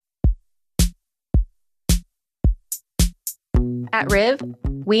At Riv,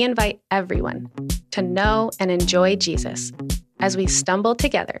 we invite everyone to know and enjoy Jesus as we stumble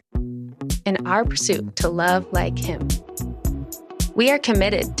together in our pursuit to love like him. We are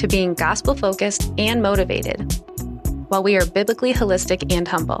committed to being gospel-focused and motivated, while we are biblically holistic and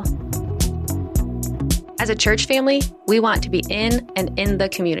humble. As a church family, we want to be in and in the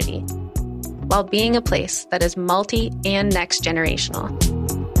community, while being a place that is multi- and next-generational.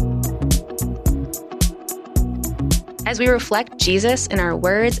 As we reflect Jesus in our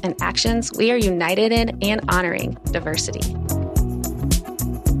words and actions, we are united in and honoring diversity.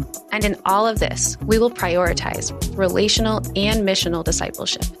 And in all of this, we will prioritize relational and missional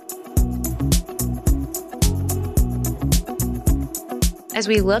discipleship. As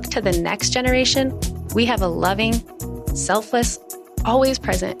we look to the next generation, we have a loving, selfless, always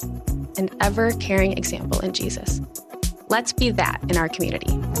present, and ever-caring example in Jesus. Let's be that in our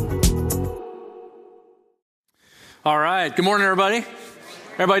community. All right. Good morning, everybody.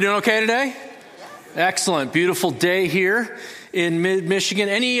 Everybody doing okay today? Excellent. Beautiful day here in mid-Michigan.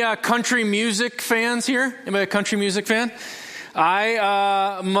 Any country music fans here? Anybody a country music fan?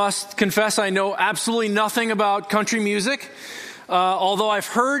 I must confess I know absolutely nothing about country music. Although I've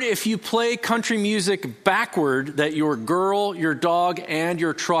heard if you play country music backward, that your girl, your dog, and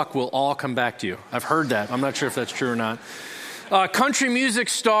your truck will all come back to you. I've heard that. I'm not sure if that's true or not. Country music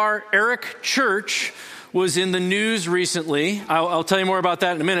star Eric Church was in the news recently. I'll tell you more about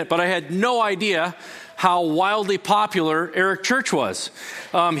that in a minute, but I had no idea how wildly popular Eric Church was.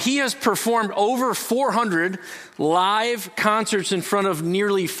 He has performed over 400 live concerts in front of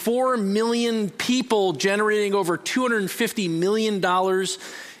nearly 4 million people, generating over $250 million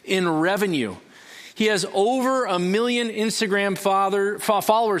in revenue. He has over 1 million Instagram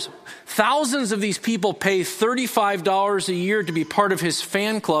followers. Thousands of these people pay $35 a year to be part of his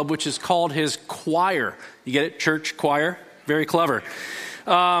fan club, which is called his choir. You get it? Church choir. Very clever.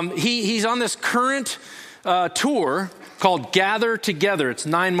 He's on this current tour called Gather Together. It's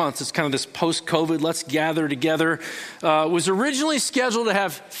 9 months. It's kind of this post-COVID, let's gather together. Was originally scheduled to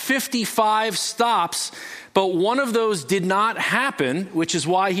have 55 stops, but one of those did not happen, which is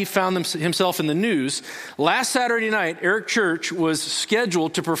why he found himself in the news. Last Saturday night, Eric Church was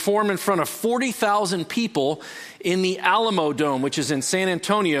scheduled to perform in front of 40,000 people in the Alamo Dome, which is in San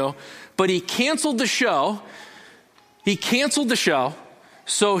Antonio, but he canceled the show.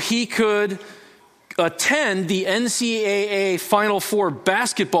 So he could attend the NCAA Final Four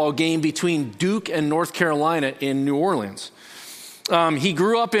basketball game between Duke and North Carolina in New Orleans. He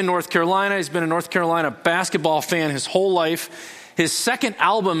grew up in North Carolina. He's been a North Carolina basketball fan his whole life. His second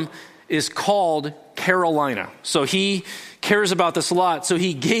album is called Carolina. So he cares about this a lot. So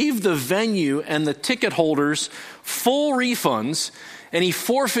he gave the venue and the ticket holders full refunds, and he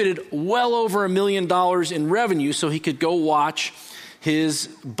forfeited well over $1 million in revenue so he could go watch his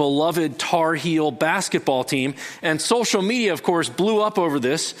beloved Tar Heel basketball team. And social media, of course, blew up over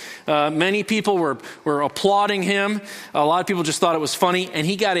this. Many people were applauding him. A lot of people just thought it was funny, and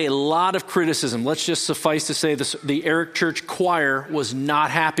he got a lot of criticism. Let's just suffice to say the Eric Church choir was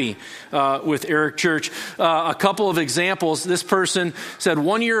not happy with Eric Church. A couple of examples. This person said,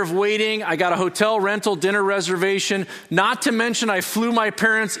 1 year of waiting, I got a hotel rental, dinner reservation, not to mention I flew my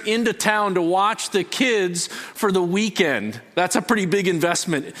parents into town to watch the kids for the weekend. That's a pretty big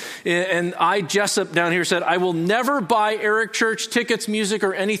investment. And Jessup down here said, I will never buy Eric Church tickets, music,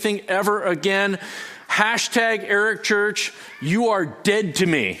 or anything ever again. Hashtag Eric Church, you are dead to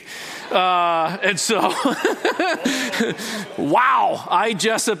me. And so, wow,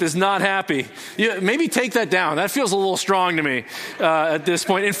 Jessup is not happy. Yeah, maybe take that down. That feels a little strong to me at this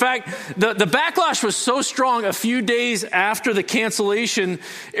point. In fact, the backlash was so strong a few days after the cancellation,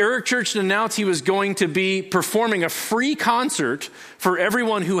 Eric Church announced he was going to be performing a free concert for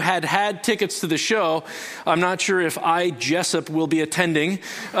everyone who had tickets to the show. I'm not sure if Jessup will be attending,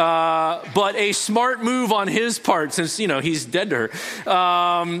 but a smart move on his part since, he's dead to her.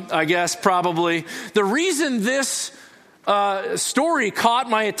 I guess probably. The reason this story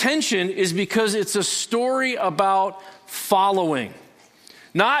caught my attention is because it's a story about following.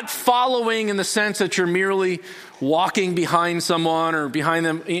 Not following in the sense that you're merely walking behind someone or behind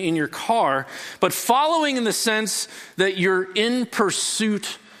them in your car, but following in the sense that you're in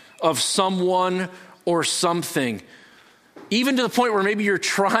pursuit of someone or something, even to the point where maybe you're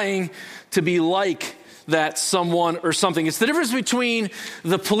trying to be like that someone or something. It's the difference between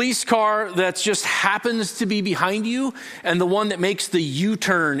the police car that just happens to be behind you and the one that makes the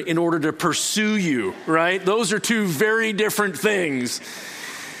U-turn in order to pursue you, right? Those are two very different things.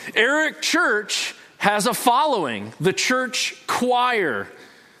 Eric Church has a following, the church choir.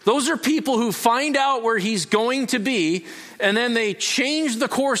 Those are people who find out where he's going to be, and then they change the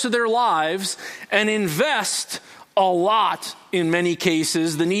course of their lives and invest a lot, in many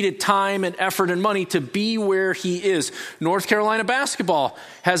cases, the needed time and effort and money to be where he is. North Carolina basketball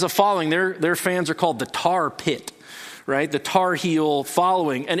has a following. Their fans are called the Tar Pit, right? The Tar Heel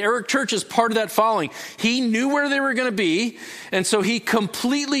following. And Eric Church is part of that following. He knew where they were going to be, and so he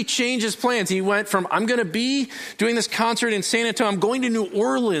completely changed his plans. He went from, I'm going to be doing this concert in San Antonio, I'm going to New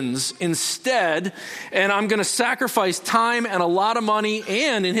Orleans instead, and I'm going to sacrifice time and a lot of money,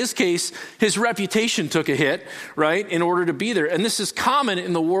 and in his case, his reputation took a hit, right, in order to be there. And this is common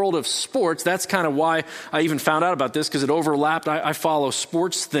in the world of sports. That's kind of why I even found out about this, because it overlapped. I follow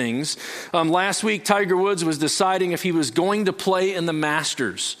sports things. Last week, Tiger Woods was deciding if he was going to play in the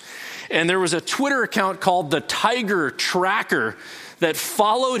Masters. And there was a Twitter account called the Tiger Tracker that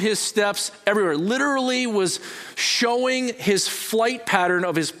followed his steps everywhere. Literally was showing his flight pattern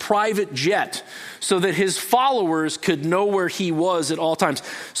of his private jet so that his followers could know where he was at all times.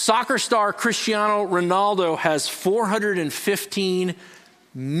 Soccer star Cristiano Ronaldo has 415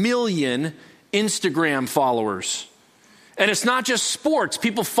 million Instagram followers. And it's not just sports.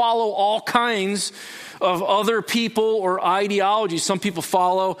 People follow all kinds of other people or ideologies. Some people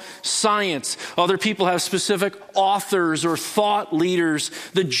follow science. Other people have specific authors or thought leaders.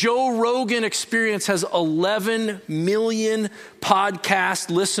 The Joe Rogan Experience has 11 million podcast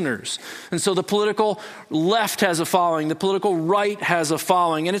listeners. And so the political left has a following. The political right has a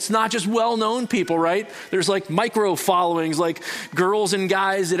following. And it's not just well-known people, right? There's like micro followings, like girls and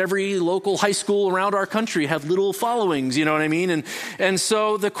guys at every local high school around our country have little followings, you know what I mean? And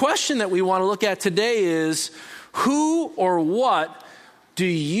so the question that we want to look at today is, who or what do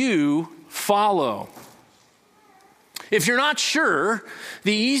you follow? If you're not sure,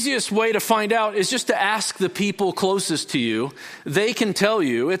 the easiest way to find out is just to ask the people closest to you. They can tell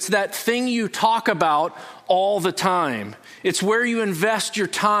you. It's that thing you talk about all the time. It's where you invest your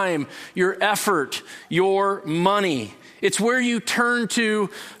time, your effort, your money. It's where you turn to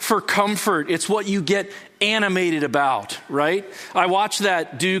for comfort. It's what you get animated about, right? I watched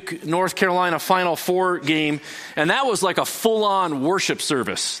that Duke, North Carolina Final Four game, and that was like a full-on worship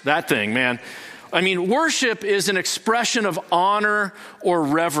service, that thing, man. I mean, worship is an expression of honor or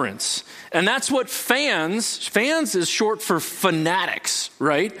reverence. And that's what fans is short for fanatics,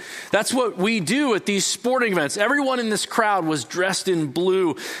 right? That's what we do at these sporting events. Everyone in this crowd was dressed in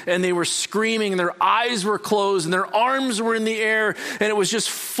blue, and they were screaming, and their eyes were closed, and their arms were in the air, and it was just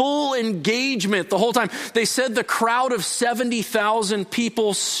full engagement the whole time. They said the crowd of 70,000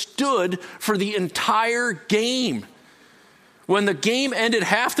 people stood for the entire game. When the game ended,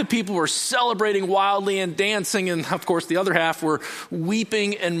 half the people were celebrating wildly and dancing, and of course the other half were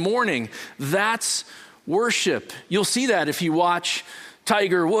weeping and mourning. That's worship. You'll see that if you watch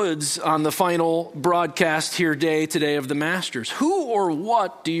Tiger Woods on the final broadcast here today of the Masters. Who or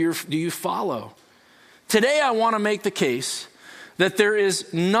what do you follow? Today I want to make the case that there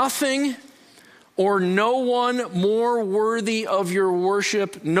is nothing or no one more worthy of your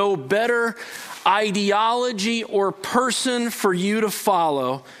worship, no better ideology or person for you to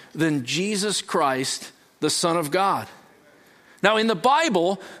follow than Jesus Christ, the Son of God. Now, in the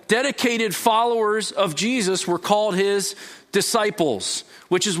Bible, dedicated followers of Jesus were called his disciples,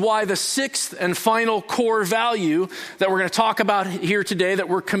 which is why the sixth and final core value that we're going to talk about here today that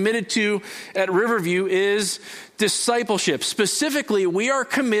we're committed to at Riverview is discipleship. Specifically, we are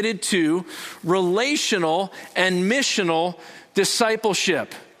committed to relational and missional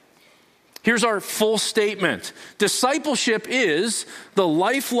discipleship. Here's our full statement. Discipleship is the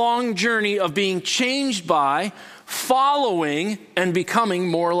lifelong journey of being changed by, following, and becoming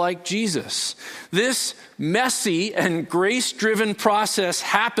more like Jesus. This messy and grace-driven process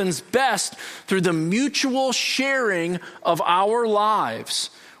happens best through the mutual sharing of our lives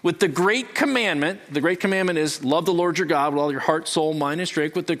with the great commandment. The great commandment is love the Lord your God with all your heart, soul, mind, and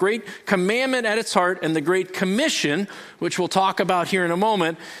strength. With the great commandment at its heart and the great commission, which we'll talk about here in a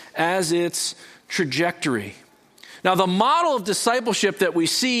moment, as its trajectory. Now, the model of discipleship that we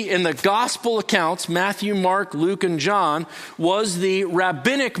see in the gospel accounts, Matthew, Mark, Luke, and John, was the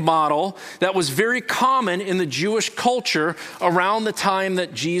rabbinic model that was very common in the Jewish culture around the time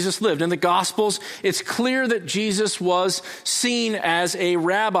that Jesus lived. In the Gospels, it's clear that Jesus was seen as a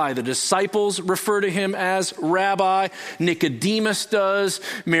rabbi. The disciples refer to him as rabbi. Nicodemus does.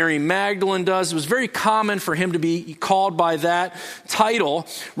 Mary Magdalene does. It was very common for him to be called by that title.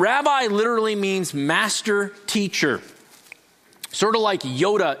 Rabbi literally means master teacher. Sort of like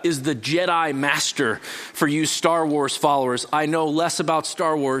Yoda is the Jedi master for you Star Wars followers. I know less about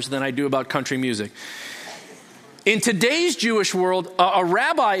Star Wars than I do about country music. In today's Jewish world, a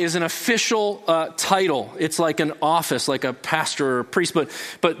rabbi is an official title. It's like an office, like a pastor or a priest,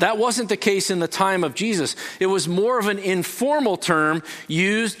 but that wasn't the case in the time of Jesus. It was more of an informal term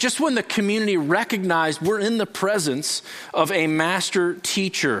used just when the community recognized we're in the presence of a master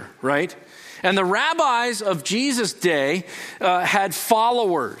teacher, right? And the rabbis of Jesus' day had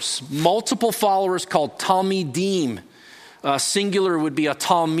followers, multiple followers called talmidim. Singular would be a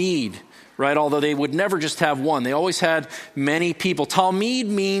talmid, right? Although they would never just have one. They always had many people. Talmid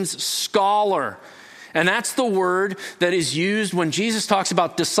means scholar. And that's the word that is used when Jesus talks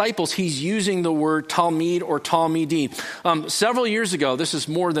about disciples. He's using the word talmid or talmidim. Several years ago, this is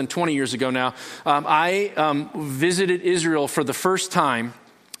more than 20 years ago now, I visited Israel for the first time.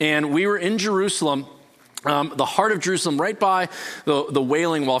 And we were in Jerusalem, the heart of Jerusalem, right by the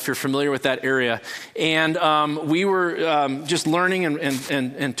Wailing Wall, if you're familiar with that area. And we were just learning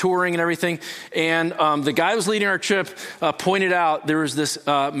and touring and everything. And the guy who was leading our trip pointed out there was this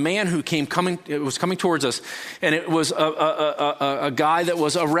man who was coming towards us. And it was a guy that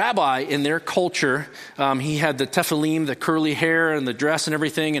was a rabbi in their culture. He had the tefillin, the curly hair and the dress and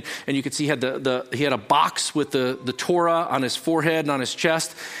everything. And you could see he had a box with the Torah on his forehead and on his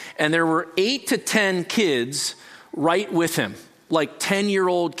chest. And there were 8 to 10 kids right with him, like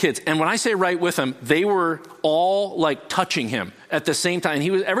 10-year-old kids. And when I say right with him, they were all like touching him at the same time. And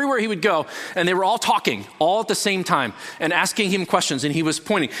he was everywhere he would go, and they were all talking all at the same time and asking him questions. And he was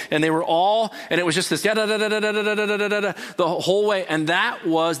pointing, and they were all, and it was just this the whole way. And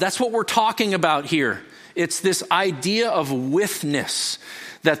that's what we're talking about here. It's this idea of withness.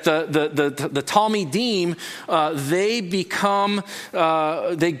 That the talmidim,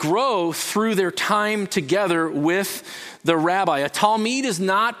 they grow through their time together with the rabbi. A talmid is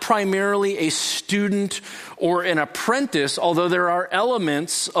not primarily a student or an apprentice, although there are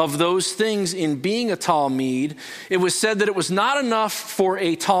elements of those things in being a talmid. It was said that it was not enough for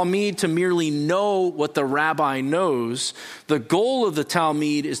a talmid to merely know what the rabbi knows. The goal of the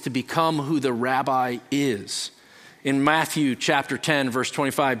talmid is to become who the rabbi is. In Matthew chapter 10, verse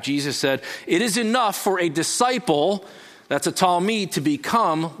 25, Jesus said, "It is enough for a disciple," that's a talmid, "to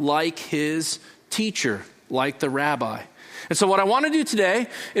become like his teacher," like the rabbi. And so what I want to do today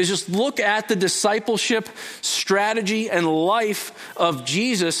is just look at the discipleship strategy and life of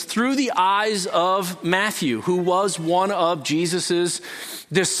Jesus through the eyes of Matthew, who was one of Jesus's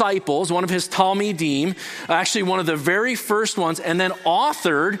disciples, one of his talmidim, actually one of the very first ones, and then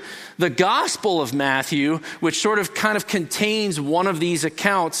authored the Gospel of Matthew, which sort of kind of contains one of these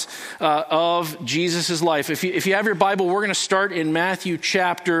accounts of Jesus' life. If you have your Bible, we're going to start in Matthew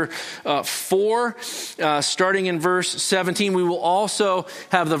chapter 4, starting in verse 17. We will also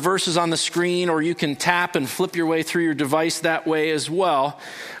have the verses on the screen, or you can tap and flip your way through your device that way as well.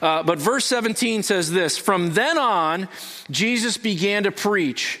 But verse 17 says this: "From then on, Jesus began to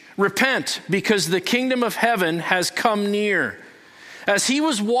preach, 'Repent, because the kingdom of heaven has come near.' As he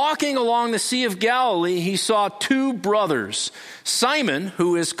was walking along the Sea of Galilee, he saw 2 brothers, Simon,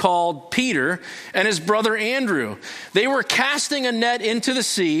 who is called Peter, and his brother Andrew. They were casting a net into the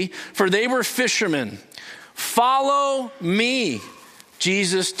sea, for they were fishermen. 'Follow me,'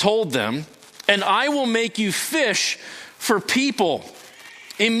 Jesus told them, 'and I will make you fish for people.'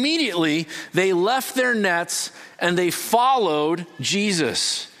 Immediately, they left their nets and they followed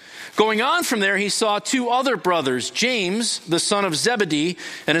Jesus. Going on from there, he saw 2 other brothers, James, the son of Zebedee,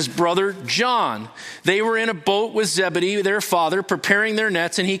 and his brother John. They were in a boat with Zebedee, their father, preparing their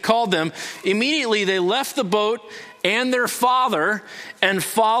nets, and he called them. Immediately, they left the boat and their father and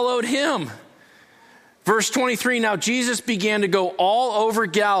followed him." Verse 23, "Now Jesus began to go all over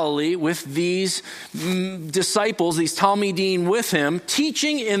Galilee with these disciples, these talmidim with him,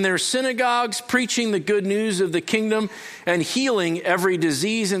 teaching in their synagogues, preaching the good news of the kingdom, and healing every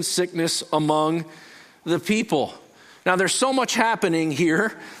disease and sickness among the people." Now, there's so much happening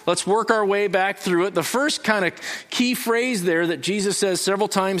here. Let's work our way back through it. The first kind of key phrase there that Jesus says several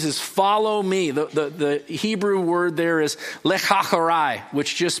times is "follow me." The Hebrew word there is lechacharai,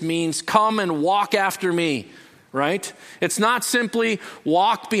 which just means come and walk after me, right? It's not simply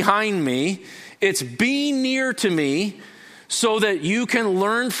walk behind me. It's be near to me so that you can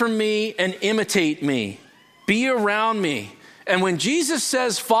learn from me and imitate me. Be around me. And when Jesus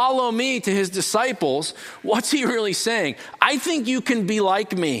says, "follow me" to his disciples, what's he really saying? I think you can be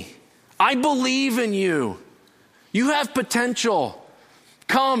like me. I believe in you. You have potential.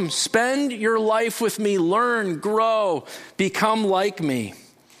 Come, spend your life with me. Learn, grow, become like me.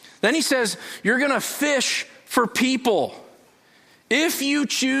 Then he says, you're going to fish for people. If you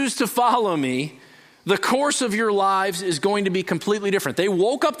choose to follow me, The course of your lives is going to be completely different. They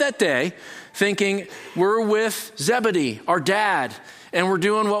woke up that day thinking, we're with Zebedee, our dad, and we're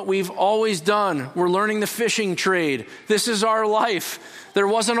doing what we've always done. We're learning the fishing trade. This is our life. There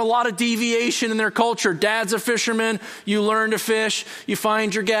wasn't a lot of deviation in their culture. Dad's a fisherman. You learn to fish. You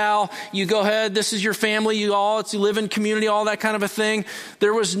find your gal. You go ahead. This is your family. You live in community, all that kind of a thing.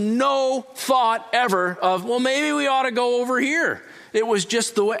 There was no thought ever of, well, maybe we ought to go over here. It was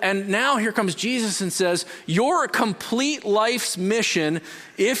just the way. And now here comes Jesus and says, your complete life's mission,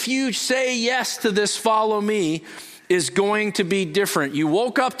 if you say yes to this, follow me, is going to be different. You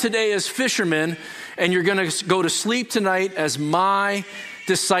woke up today as fishermen, and you're going to go to sleep tonight as my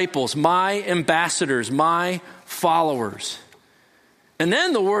disciples, my ambassadors, my followers. And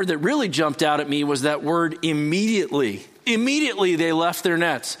then the word that really jumped out at me was that word immediately. Immediately they left their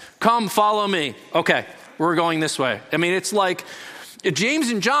nets. Come, follow me. Okay, we're going this way. I mean, it's like James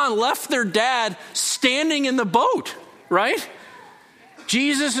and John left their dad standing in the boat, right?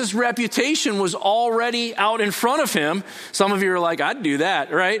 Jesus' reputation was already out in front of him. Some of you are like, I'd do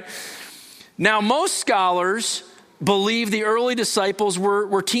that, right? Now, most scholars believe the early disciples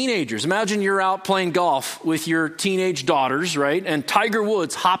were teenagers. Imagine you're out playing golf with your teenage daughters, right? And Tiger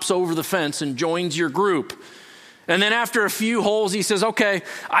Woods hops over the fence and joins your group. And then after a few holes, he says, okay,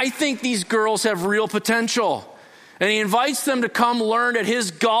 I think these girls have real potential. And he invites them to come learn at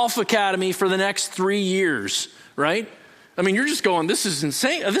his golf academy for the next 3 years, right? I mean, you're just going, this is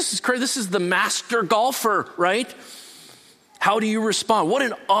insane. This is crazy. This is the master golfer, right? How do you respond? What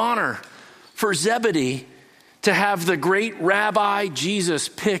an honor for Zebedee to have the great Rabbi Jesus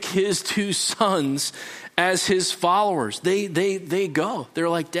pick his 2 sons as his followers. They go. They're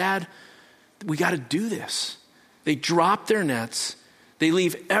like, Dad, we got to do this. They drop their nets. They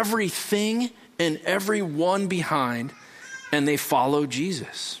leave everything and everyone behind, and they follow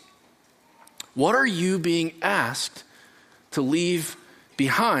Jesus. What are you being asked to leave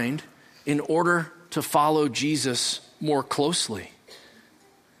behind in order to follow Jesus more closely?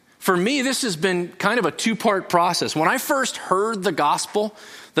 For me, this has been kind of a 2-part process. When I first heard the gospel,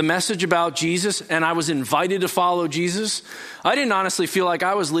 the message about Jesus, and I was invited to follow Jesus, I didn't honestly feel like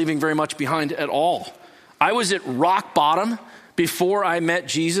I was leaving very much behind at all. I was at rock bottom before I met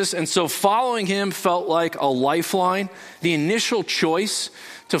Jesus, and so following him felt like a lifeline. The initial choice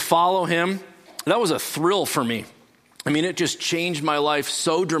to follow him, that was a thrill for me. I mean, it just changed my life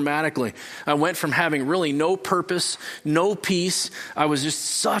so dramatically. I went from having really no purpose, no peace. I was just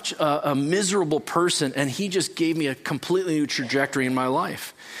such a miserable person, and he just gave me a completely new trajectory in my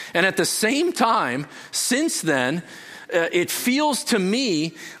life. And at the same time, since then, it feels to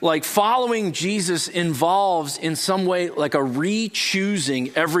me like following Jesus involves in some way like a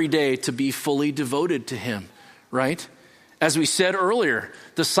re-choosing every day to be fully devoted to him, right? As we said earlier,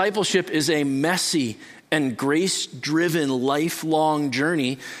 discipleship is a messy and grace-driven lifelong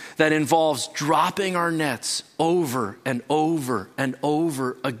journey that involves dropping our nets over and over and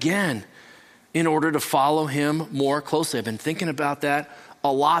over again in order to follow him more closely. I've been thinking about that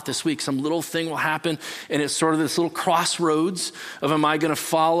a lot this week. Some little thing will happen, and it's sort of this little crossroads of, am I going to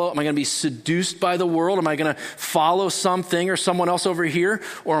follow? Am I going to be seduced by the world? Am I going to follow something or someone else over here?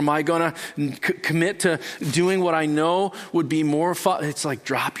 Or am I going to commit to doing what I know would be more fun? It's like,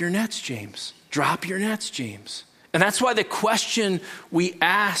 drop your nets, James. Drop your nets, James. And that's why the question we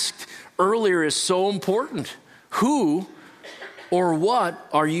asked earlier is so important. Who or what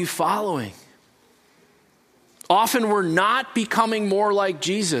are you following? Often we're not becoming more like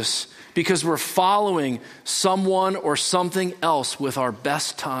Jesus because we're following someone or something else with our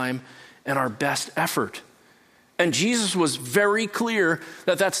best time and our best effort. And Jesus was very clear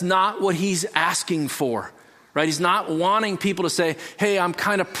that that's not what he's asking for. Right? He's not wanting people to say, hey, I'm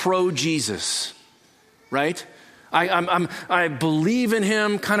kind of pro-Jesus, right? I believe in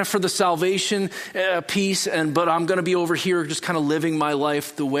him kind of for the salvation piece, but I'm going to be over here just kind of living my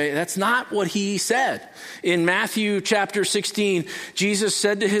life the way. That's not what he said. In Matthew chapter 16, Jesus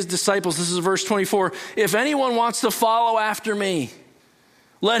said to his disciples, this is verse 24, if anyone wants to follow after me,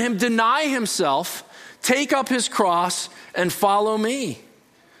 let him deny himself, take up his cross, and follow me.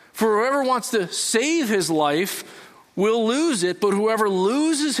 For whoever wants to save his life will lose it, but whoever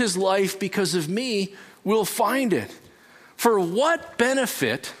loses his life because of me will find it. For what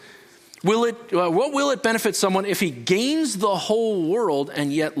benefit what will it benefit someone if he gains the whole world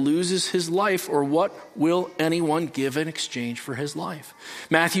and yet loses his life? Or what will anyone give in exchange for his life?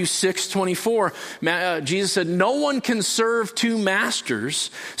 Matthew 6:24, Jesus said, no one can serve 2 masters,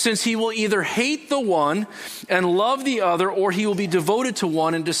 since he will either hate the one and love the other, or he will be devoted to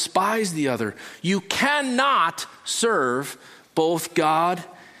one and despise the other. You cannot serve both God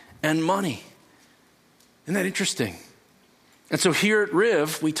and money. Isn't that interesting? And so here at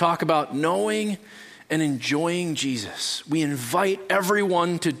Riv, we talk about knowing and enjoying Jesus. We invite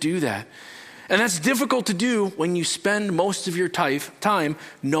everyone to do that. And that's difficult to do when you spend most of your time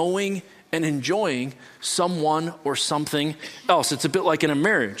knowing and enjoying someone or something else. It's a bit like in a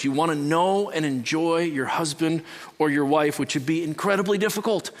marriage. You want to know and enjoy your husband or your wife, which would be incredibly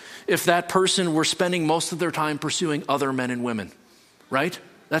difficult if that person were spending most of their time pursuing other men and women, right?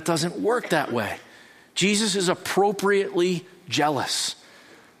 That doesn't work that way. Jesus is appropriately jealous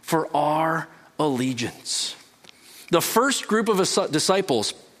for our allegiance. The first group of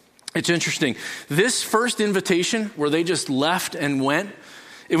disciples, it's interesting. This first invitation where they just left and went,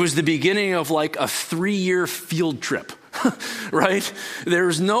 it was the beginning of like a 3-year field trip, right?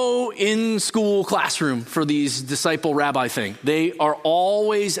 There's no in-school classroom for these disciple rabbi thing. They are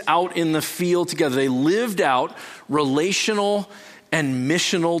always out in the field together. They lived out relational and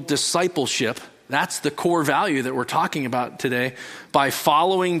missional discipleship. That's the core value that we're talking about today by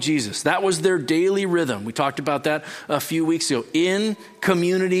following Jesus. That was their daily rhythm. We talked about that a few weeks ago. In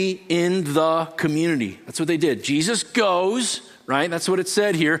community, in the community. That's what they did. Jesus goes, right? That's what it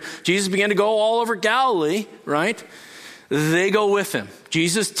said here. Jesus began to go all over Galilee, right? They go with him.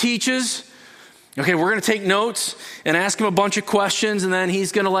 Jesus teaches. Okay, we're going to take notes and ask him a bunch of questions, and then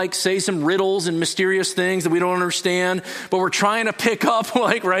he's going to like say some riddles and mysterious things that we don't understand, but we're trying to pick up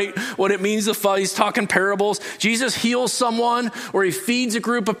right, what it means to follow. He's talking parables. Jesus heals someone or he feeds a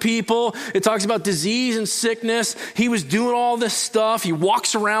group of people. It talks about disease and sickness. He was doing all this stuff. He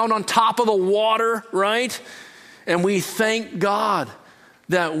walks around on top of the water, right? And we thank God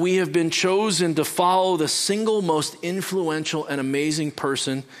that we have been chosen to follow the single most influential and amazing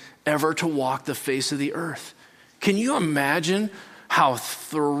person ever to walk the face of the earth. Can you imagine how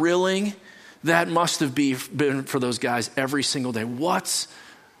thrilling that must have been for those guys every single day? What's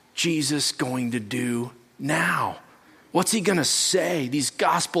Jesus going to do now? What's he going to say? These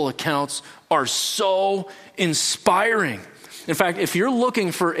gospel accounts are so inspiring. In fact, if you're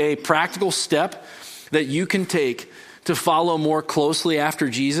looking for a practical step that you can take to follow more closely after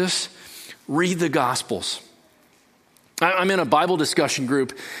Jesus, read the Gospels. I'm in a Bible discussion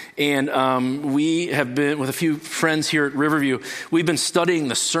group, and we have been with a few friends here at Riverview. We've been studying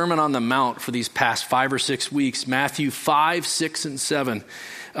the Sermon on the Mount for these past 5 or 6 weeks, Matthew 5, 6, and 7.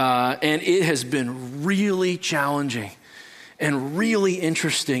 And it has been really challenging and really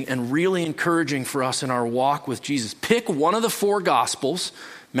interesting and really encouraging for us in our walk with Jesus. Pick one of the 4 Gospels,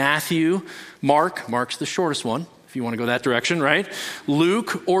 Matthew, Mark's the shortest one, if you want to go that direction, right?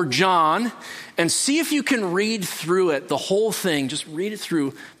 Luke or John, and see if you can read through it, the whole thing. Just read it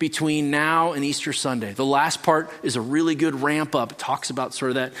through between now and Easter Sunday. The last part is a really good ramp up. It talks about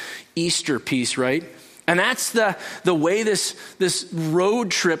sort of that Easter piece, right? And that's the way this road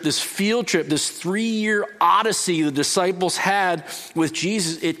trip, this field trip, this 3-year odyssey the disciples had with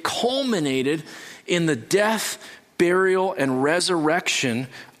Jesus, it culminated in the death, burial, and resurrection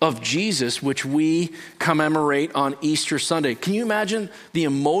of Jesus, which we commemorate on Easter Sunday. Can you imagine the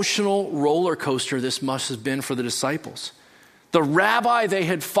emotional roller coaster this must have been for the disciples? The rabbi they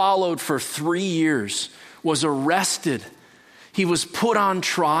had followed for 3 years was arrested. He was put on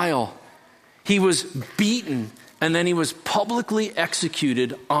trial. He was beaten, and then he was publicly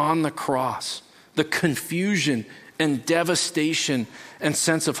executed on the cross. The confusion and devastation and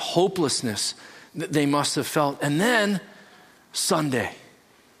sense of hopelessness that they must have felt. And then Sunday,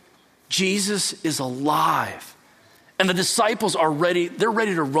 Jesus is alive. And the disciples are ready. They're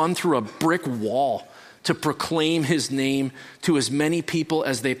ready to run through a brick wall to proclaim his name to as many people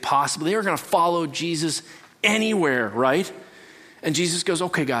as they possibly. They are going to follow Jesus anywhere, right? And Jesus goes,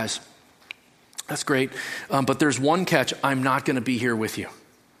 okay, guys, that's great. But there's one catch. I'm not going to be here with you.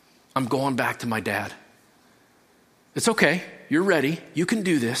 I'm going back to my dad. It's okay. You're ready. You can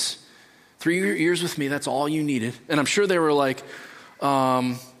do this. 3 years with me, that's all you needed. And I'm sure they were like,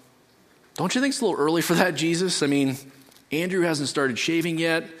 don't you think it's a little early for that, Jesus? I mean, Andrew hasn't started shaving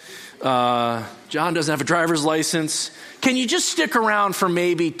yet. John doesn't have a driver's license. Can you just stick around for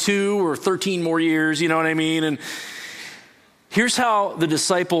maybe 2 or 13 more years? You know what I mean? And here's how the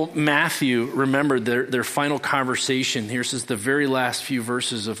disciple Matthew remembered their final conversation. Here's the very last few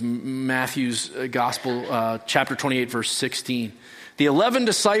verses of Matthew's gospel, chapter 28, verse 16. The 11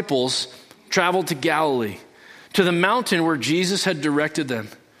 disciples traveled to Galilee, to the mountain where Jesus had directed them.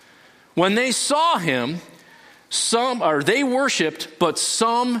 When they saw him, they worshiped, but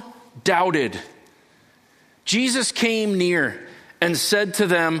some doubted. Jesus came near and said to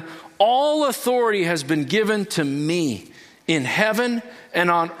them, all authority has been given to me in heaven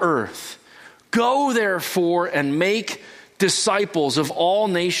and on earth. Go therefore and make disciples of all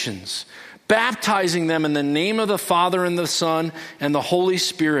nations, baptizing them in the name of the Father and the Son and the Holy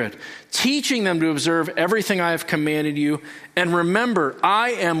Spirit, teaching them to observe everything I have commanded you. And remember, I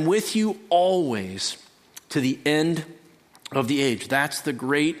am with you always to the end of the age. That's the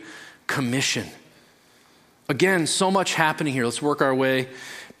Great Commission. Again, so much happening here. Let's work our way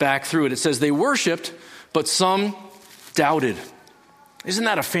back through it. It says they worshiped, but some doubted. Isn't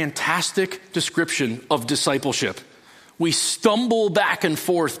that a fantastic description of discipleship? We stumble back and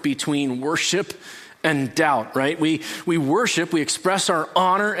forth between worship and doubt, right? We worship, we express our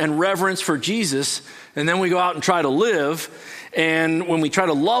honor and reverence for Jesus, and then we go out and try to live. And when we try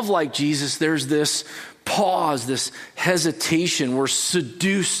to love like Jesus, there's this pause, this hesitation. We're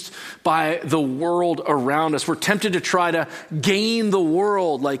seduced by the world around us. We're tempted to try to gain the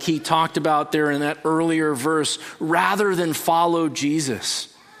world like he talked about there in that earlier verse, rather than follow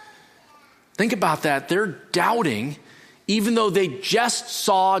Jesus. Think about that. They're doubting, even though they just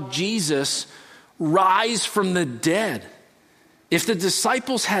saw Jesus rise from the dead. If the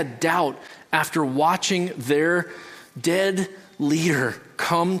disciples had doubt after watching their dead leader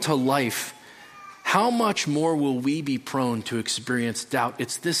come to life, how much more will we be prone to experience doubt?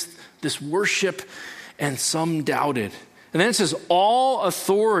 It's this worship, and some doubted. And then it says, all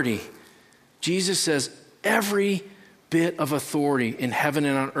authority. Jesus says, every bit of authority in heaven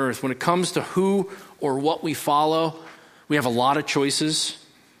and on earth. When it comes to who or what we follow, we have a lot of choices.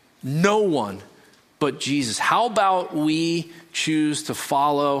 No one but Jesus. How about we choose to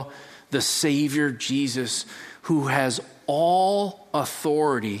follow the Savior Jesus, who has all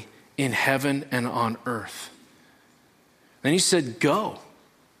authority in heaven and on earth? Then he said, go.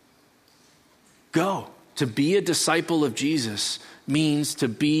 Go. To be a disciple of Jesus means to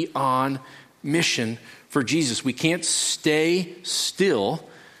be on mission for Jesus. We can't stay still,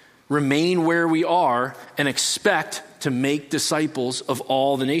 remain where we are, and expect to make disciples of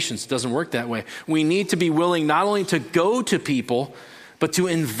all the nations. It doesn't work that way. We need to be willing not only to go to people, but to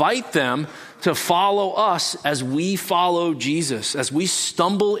invite them to follow us as we follow Jesus, as we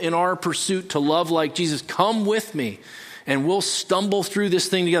stumble in our pursuit to love like Jesus. Come with me, and we'll stumble through this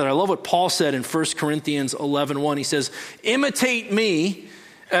thing together. I love what Paul said in 1 Corinthians 11:1. He says, imitate me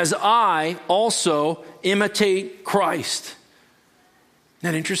as I also imitate Christ.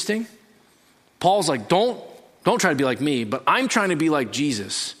 Isn't that interesting? Paul's like, don't try to be like me, but I'm trying to be like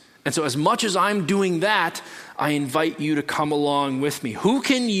Jesus. And so as much as I'm doing that, I invite you to come along with me. Who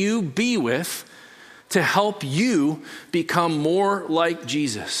can you be with to help you become more like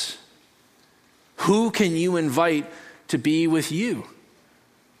Jesus? Who can you invite to be with you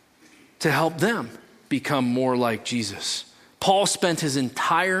to help them become more like Jesus? Paul spent his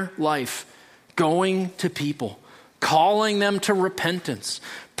entire life going to people, calling them to repentance,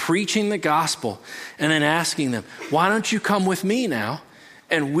 preaching the gospel, and then asking them, why don't you come with me now?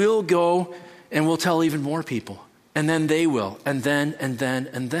 And we'll go and we'll tell even more people. And then they will. And then, and then,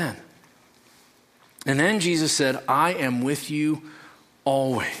 and then. And then Jesus said, I am with you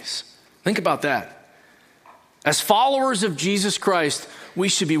always. Think about that. As followers of Jesus Christ, we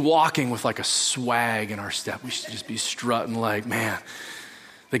should be walking with like a swag in our step. We should just be strutting like, man,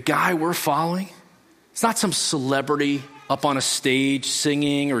 the guy we're following, it's not some celebrity up on a stage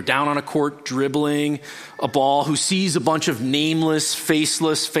singing or down on a court dribbling a ball who sees a bunch of nameless,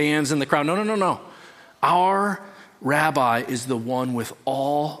 faceless fans in the crowd. No. Our rabbi is the one with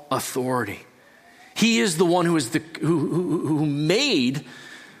all authority. He is the one who made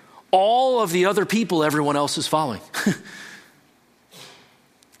all of the other people everyone else is following.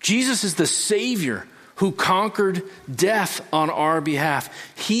 Jesus is the Savior who conquered death on our behalf.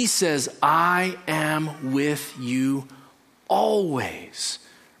 He says, I am with you always,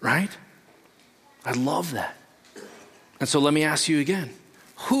 right? I love that. And so let me ask you again,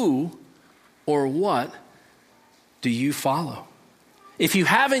 who or what do you follow? If you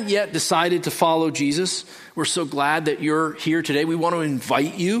haven't yet decided to follow Jesus, we're so glad that you're here today. We want to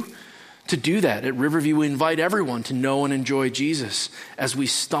invite you to do that. At Riverview, we invite everyone to know and enjoy Jesus as we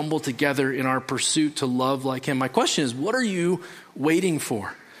stumble together in our pursuit to love like him. My question is, what are you waiting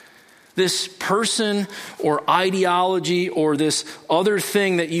for? This person or ideology or this other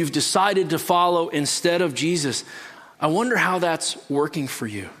thing that you've decided to follow instead of Jesus. I wonder how that's working for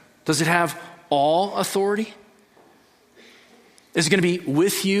you. Does it have all authority? Is it going to be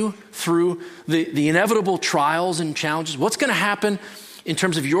with you through the inevitable trials and challenges? What's going to happen in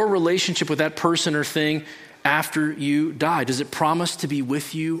terms of your relationship with that person or thing after you die? Does it promise to be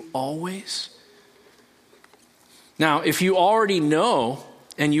with you always? Now, if you already know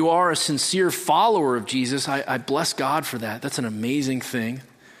and you are a sincere follower of Jesus, I bless God for that. That's an amazing thing.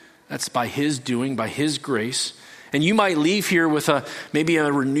 That's by his doing, by his grace. And you might leave here with maybe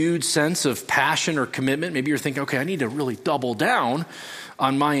a renewed sense of passion or commitment. Maybe you're thinking, okay, I need to really double down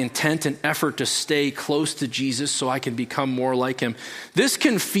on my intent and effort to stay close to Jesus so I can become more like him. This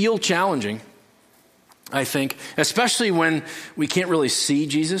can feel challenging, I think, especially when we can't really see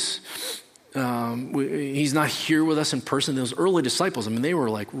Jesus. He's not here with us in person. Those early disciples, they were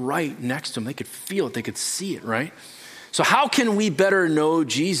like right next to him. They could feel it. They could see it, right? So how can we better know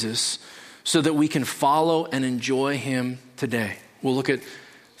Jesus so that we can follow and enjoy him today? We'll look at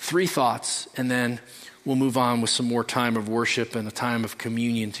 3 thoughts, and then we'll move on with some more time of worship and a time of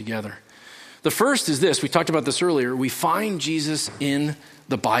communion together. The first is this. We talked about this earlier. We find Jesus in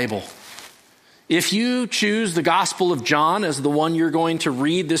the Bible. If you choose the Gospel of John as the one you're going to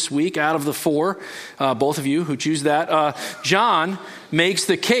read this week out of the 4, both of you who choose that, John makes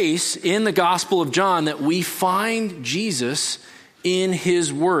the case in the Gospel of John that we find Jesus in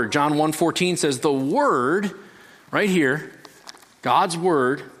his word. John 1:14 says, the word, right here, God's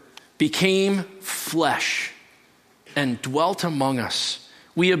word, became flesh and dwelt among us.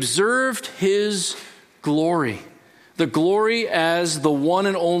 We observed his glory, the glory as the one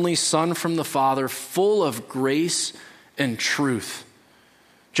and only Son from the Father, full of grace and truth.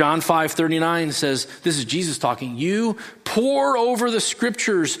 John 5:39 says, this is Jesus talking, you pore over the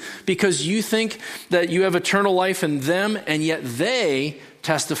scriptures because you think that you have eternal life in them, and yet they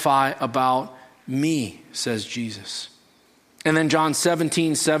testify about me, says Jesus. And then John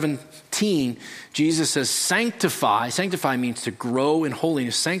 17:17, Jesus says, sanctify. Sanctify means to grow in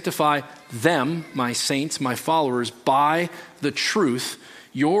holiness. Sanctify them, my saints, my followers, by the truth.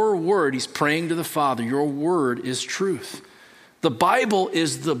 Your word, he's praying to the Father, your word is truth. The Bible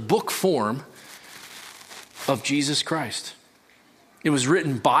is the book form of Jesus Christ. It was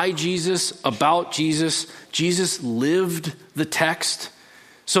written by Jesus, about Jesus. Jesus lived the text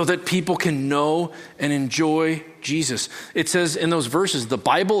so that people can know and enjoy Jesus. It says in those verses, the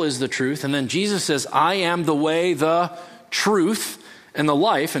Bible is the truth. And then Jesus says, I am the way, the truth, and the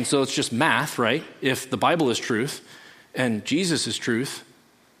life. And so it's just math, right? If the Bible is truth and Jesus is truth,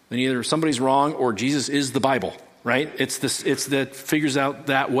 then either somebody's wrong or Jesus is the Bible, right? It's that figures out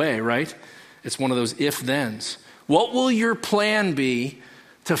that way, right? It's one of those if-thens. What will your plan be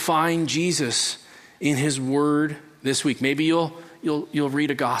to find Jesus in his word this week? Maybe you'll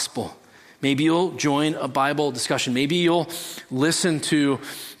read a gospel. Maybe you'll join a Bible discussion. Maybe you'll listen to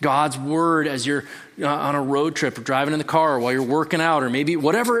God's word as you're on a road trip or driving in the car or while you're working out, or maybe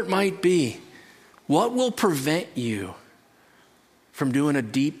whatever it might be. What will prevent you from doing a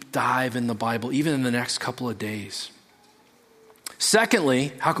deep dive in the Bible, even in the next couple of days?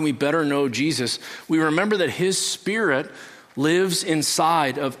 Secondly, how can we better know Jesus? We remember that his Spirit lives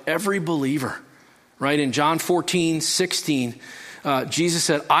inside of every believer, right? In John 14:16, Jesus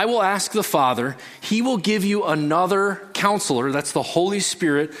said, I will ask the Father, he will give you another counselor, that's the Holy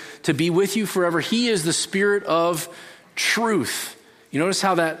Spirit, to be with you forever. He is the Spirit of truth. You notice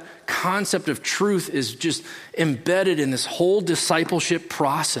how that concept of truth is just embedded in this whole discipleship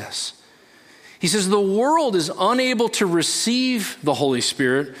process. He says the world is unable to receive the Holy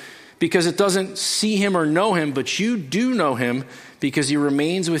Spirit because it doesn't see him or know him, but you do know him because he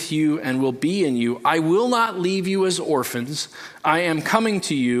remains with you and will be in you. I will not leave you as orphans. I am coming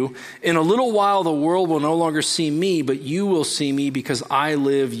to you. In a little while, the world will no longer see me, but you will see me because I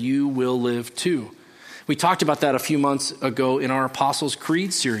live, you will live too. We talked about that a few months ago in our Apostles'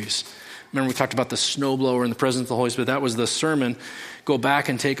 Creed series. Remember, we talked about the snowblower in the presence of the Holy Spirit. That was the sermon. Go back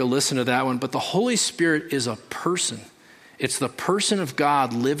and take a listen to that one. But the Holy Spirit is a person. It's the person of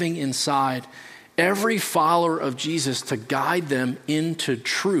God living inside every follower of Jesus to guide them into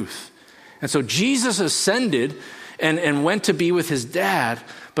truth. And so Jesus ascended and went to be with his dad,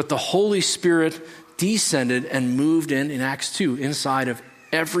 but the Holy Spirit descended and moved in Acts 2 inside of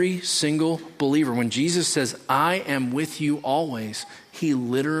every single believer. When Jesus says, I am with you always, he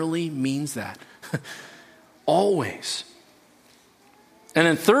literally means that. Always. And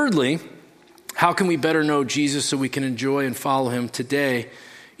then thirdly, how can we better know Jesus so we can enjoy and follow him today?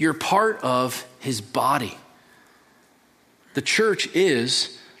 You're part of his body. The church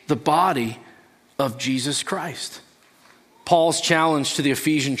is the body of Jesus Christ. Paul's challenge to the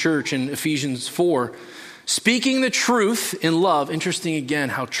Ephesian church in Ephesians 4, speaking the truth in love. Interesting again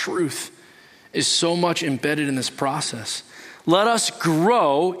how truth is so much embedded in this process. Let us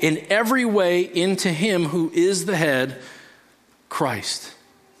grow in every way into him who is the head, Christ.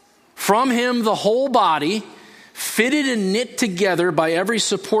 From him the whole body, fitted and knit together by every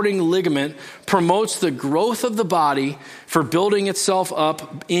supporting ligament, promotes the growth of the body for building itself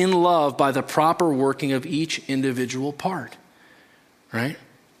up in love by the proper working of each individual part. Right?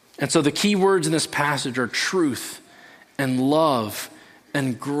 And so the key words in this passage are truth and love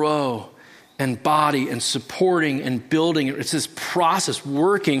and grow and body and supporting and building. It's this process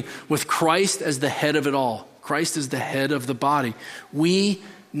working with Christ as the head of it all. Christ is the head of the body. We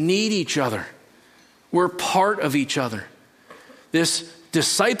need each other. We're part of each other. This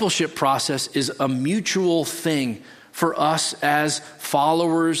discipleship process is a mutual thing for us as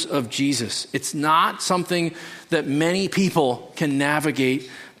followers of Jesus. It's not something that many people can navigate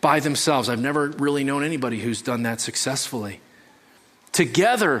by themselves. I've never really known anybody who's done that successfully.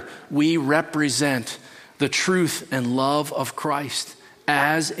 Together, we represent the truth and love of Christ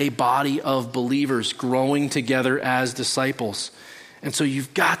as a body of believers growing together as disciples. And so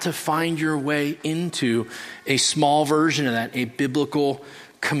you've got to find your way into a small version of that, a biblical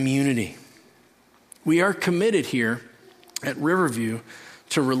community. We are committed here at Riverview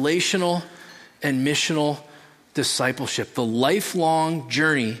to relational and missional discipleship, the lifelong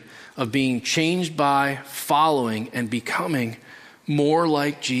journey of being changed by, following, and becoming more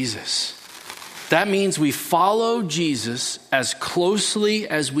like Jesus. That means we follow Jesus as closely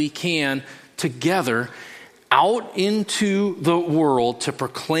as we can together out into the world to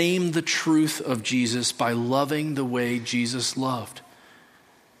proclaim the truth of Jesus by loving the way Jesus loved.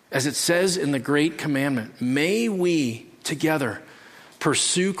 As it says in the Great Commandment, may we together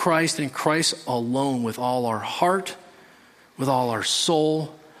pursue Christ and Christ alone with all our heart, with all our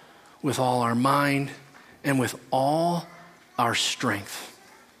soul, with all our mind, and with all our strength.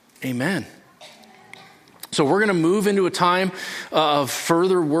 Amen. So we're going to move into a time of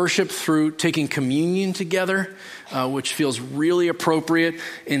further worship through taking communion together, which feels really appropriate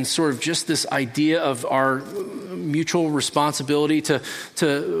in sort of just this idea of our mutual responsibility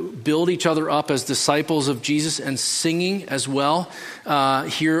to build each other up as disciples of Jesus, and singing as well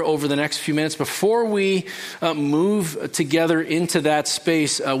here over the next few minutes. Before we move together into that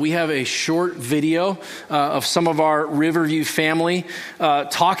space, we have a short video of some of our Riverview family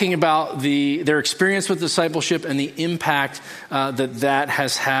talking about their experience with discipleship and the impact that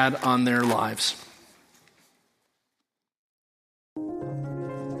has had on their lives.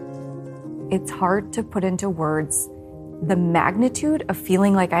 It's hard to put into words the magnitude of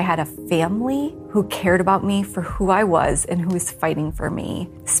feeling like I had a family who cared about me for who I was and who was fighting for me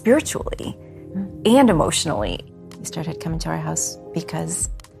spiritually and emotionally. He started coming to our house because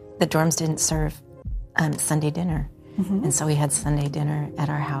the dorms didn't serve Sunday dinner. Mm-hmm. And so we had Sunday dinner at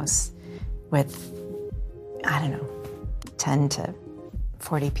our house with, 10 to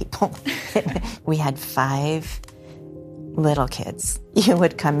 40 people. We had 5 little kids. You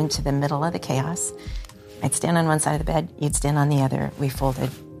would come into the middle of the chaos. I'd stand on one side of the bed, you'd stand on the other. We folded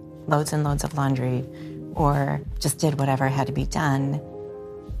loads and loads of laundry or just did whatever had to be done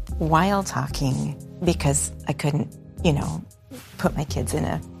while talking, because I couldn't, put my kids in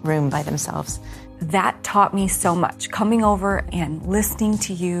a room by themselves. That taught me so much. Coming over and listening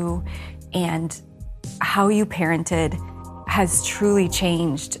to you and how you parented has truly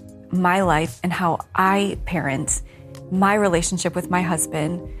changed my life and how I parent, my relationship with my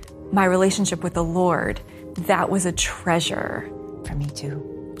husband, my relationship with the Lord. That was a treasure. For me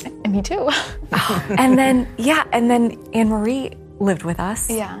too. And me too. And then Anne-Marie lived with us.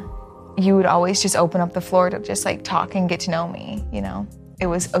 Yeah. You would always just open up the floor to just talk and get to know me, It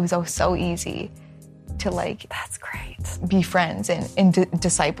was so easy to that's great. Be friends and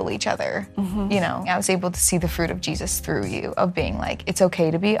disciple each other. Mm-hmm. I was able to see the fruit of Jesus through you, of being it's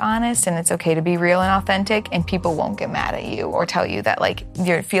okay to be honest and it's okay to be real and authentic, and people won't get mad at you or tell you that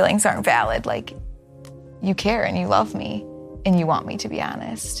your feelings aren't valid. You care and you love me and you want me to be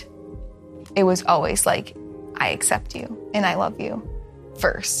honest. It was always I accept you and I love you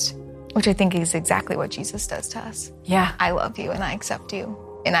first, which I think is exactly what Jesus does to us. Yeah. I love you and I accept you.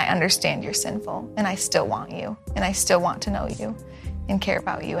 And I understand you're sinful, and I still want you, and I still want to know you and care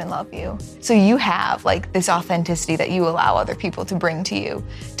about you and love you. So you have this authenticity that you allow other people to bring to you,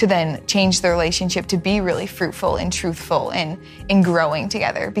 to then change the relationship to be really fruitful and truthful and growing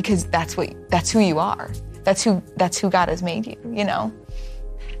together, because that's who you are. That's who God has made you,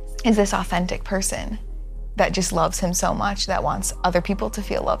 is this authentic person that just loves him so much, that wants other people to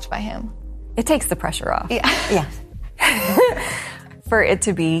feel loved by him. It takes the pressure off. Yeah. Yeah. For it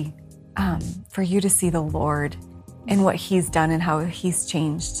to be, for you to see the Lord and what he's done and how he's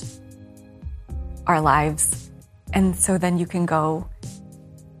changed our lives. And so then you can go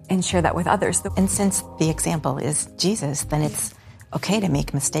and share that with others. And since the example is Jesus, then it's okay to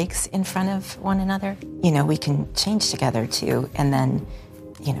make mistakes in front of one another. We can change together too. And then,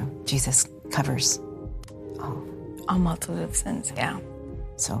 Jesus covers all multitude of sins. Yeah.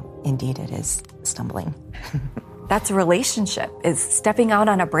 So indeed it is stumbling. That's a relationship, is stepping out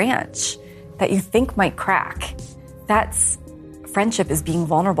on a branch that you think might crack, That's friendship, is being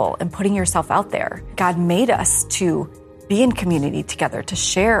vulnerable and putting yourself out there. God made us to be in community together, to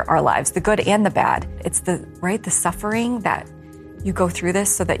share our lives, the good and the bad. It's the suffering that you go through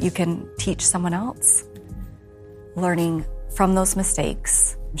this so that you can teach someone else. Learning from those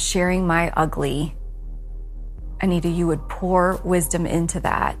mistakes, sharing my ugly. Anita, you would pour wisdom into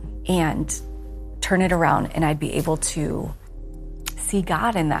that and turn it around, and I'd be able to see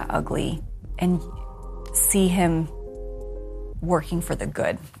God in that ugly and see him working for the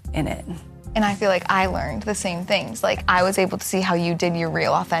good in it. And I feel like I learned the same things. Like, I was able to see how you did your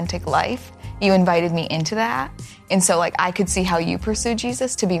real authentic life. You invited me into that. And so like I could see how you pursued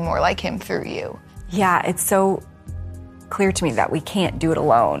Jesus to be more like him through you. Yeah, it's so clear to me that we can't do it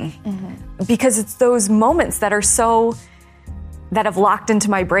alone. Because it's those moments that have locked into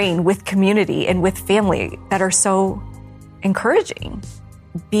my brain with community and with family that are so encouraging.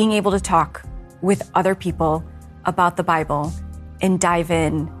 Being able to talk with other people about the Bible and dive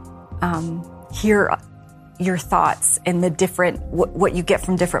in, hear your thoughts and the different, what you get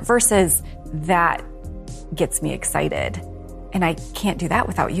from different verses, that gets me excited. And I can't do that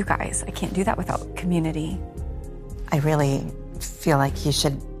without you guys. I can't do that without community. I really feel like you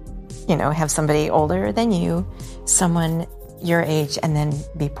should, have somebody older than you, someone your age, and then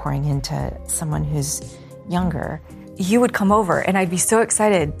be pouring into someone who's younger. You would come over and I'd be so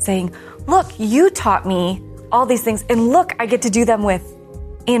excited saying, look, you taught me all these things, and look, I get to do them with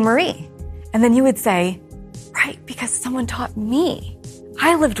Anne-Marie. And then you would say, right, because someone taught me.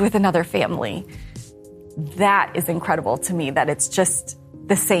 I lived with another family. That is incredible to me, that it's just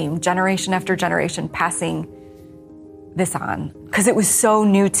the same generation after generation passing this on. Because it was so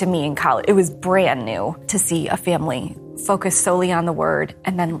new to me in college. It was brand new to see a family focus solely on the word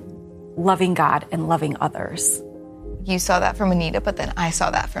and then loving God and loving others. You saw that from Anita, but then I saw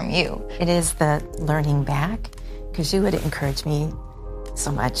that from you. It is the learning back, because you would encourage me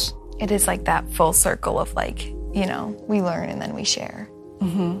so much. It is like that full circle of we learn and then we share.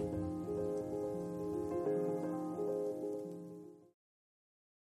 Mm-hmm.